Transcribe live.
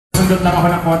Susundot lang ako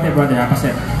ng konti, brother,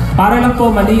 kasi para lang po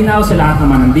malinaw sa lahat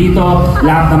naman nandito,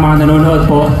 lahat ng mga nanonood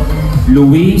po,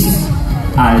 Luis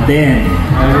Alden.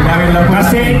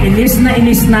 Kasi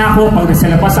inis na ako pag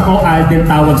nasa labas ako, Alden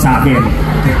tawag sa akin.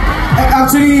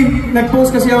 Actually,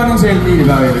 nag-post kasi ako ng selfie, di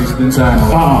ba, Luis, dun sa ano?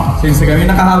 Oo. Sa Instagram,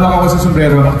 nakahawak ako sa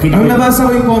sombrero. Ang nabasa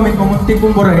ko yung comment ko, muntik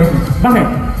kong burahin. Bakit?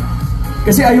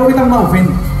 Kasi ayaw kitang ma-offend.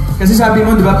 Kasi sabi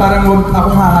mo, di ba, parang huwag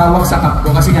akong hahawak sa cup ko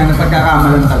kasi nga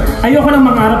nagpagkakamalan talaga. Ayoko lang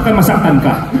mangarap ka, masaktan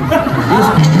ka.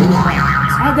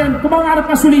 Alden, kung mangarap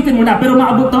ka, sulitin mo na, pero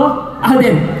maabot to,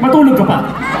 Alden, matulog ka pa.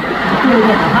 Matulog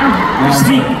ka pa, ha?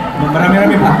 Sleep.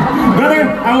 Marami-rami pa. Brother,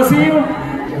 I will see you.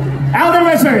 Alden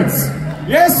Richards.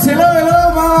 Yes, hello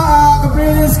mga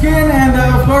ka-Brilliant Skin, and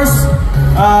of course,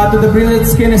 to the Brilliant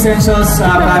Skin Essentials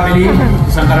family.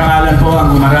 Isang karangalan po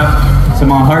ang humarap sa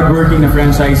mga hardworking na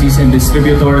franchisees and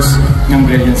distributors ng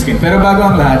Brilliant Skin. Pero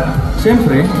bago ang lahat,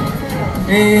 syempre,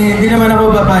 hindi naman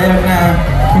ako papayag na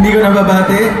hindi ko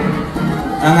nababate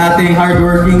ang ating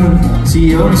hardworking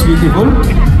CEO, Miss Beautiful.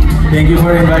 Thank you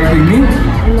for inviting me.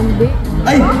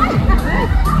 Ay!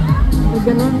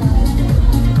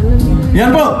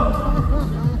 Yan po!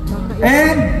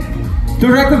 And to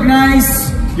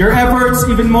recognize your efforts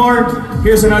even more,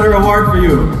 here's another award for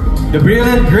you. The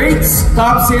Brilliant Greats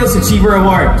Top Sales Achiever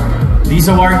Award. These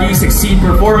awardees exceed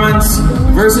performance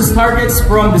versus targets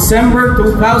from December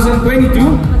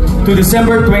 2022 to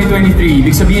December 2023.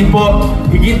 Ibig sabihin po,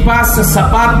 higit pa sa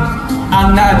sapat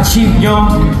ang na-achieve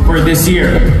nyo for this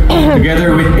year.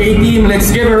 Together with A-Team, let's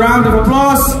give a round of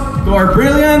applause to our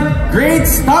Brilliant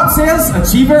Greats Top Sales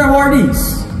Achiever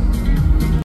Awardees.